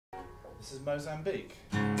This is Mozambique.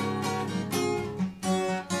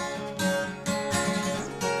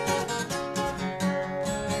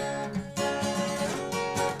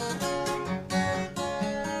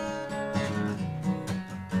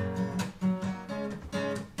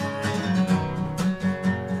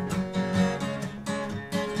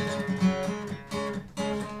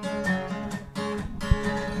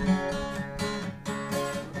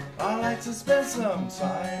 I like to spend some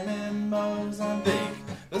time in Mozambique.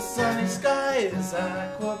 The sunny sky is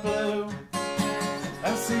aqua blue.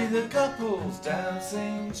 I see the couples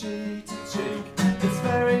dancing cheek to cheek. It's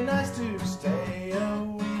very nice to stay a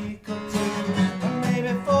week or two and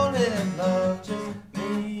maybe fall in love, just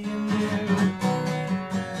me and you.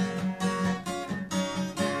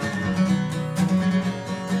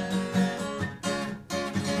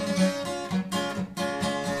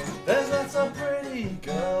 There's lots of pretty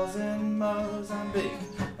girls in Mozambique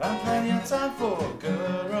and plenty of time for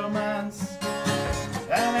good romance.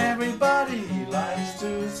 And everybody likes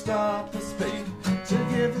to stop and speak, to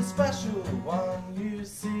give the special one you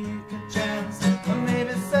seek a chance, and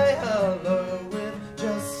maybe say hello with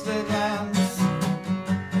just a glance.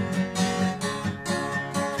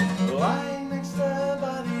 Lying next to her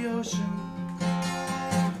by the ocean,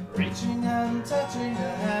 reaching and touching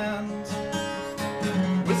her hand,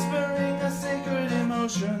 whispering a secret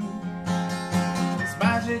emotion. It's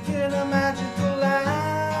magic in a magical land.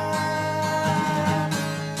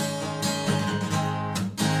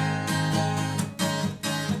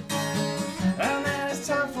 And then it's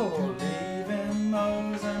time for leaving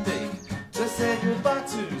Mozambique, to say goodbye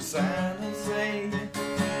to San Jose.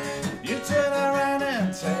 You turn around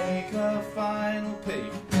and take a final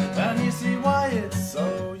peek, and you see why it's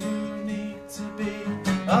so unique to be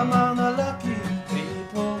among the lucky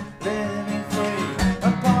people living free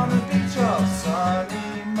upon the beach of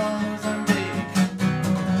sunny Mozambique.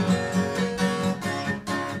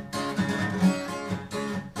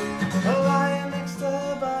 Lying next to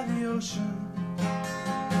her by the ocean,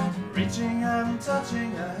 reaching out and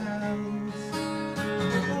touching her hands,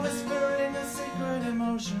 whispering a secret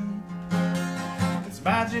emotion. It's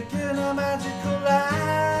magic in a magical land.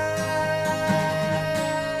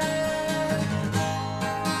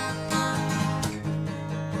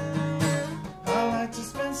 I like to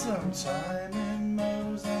spend some time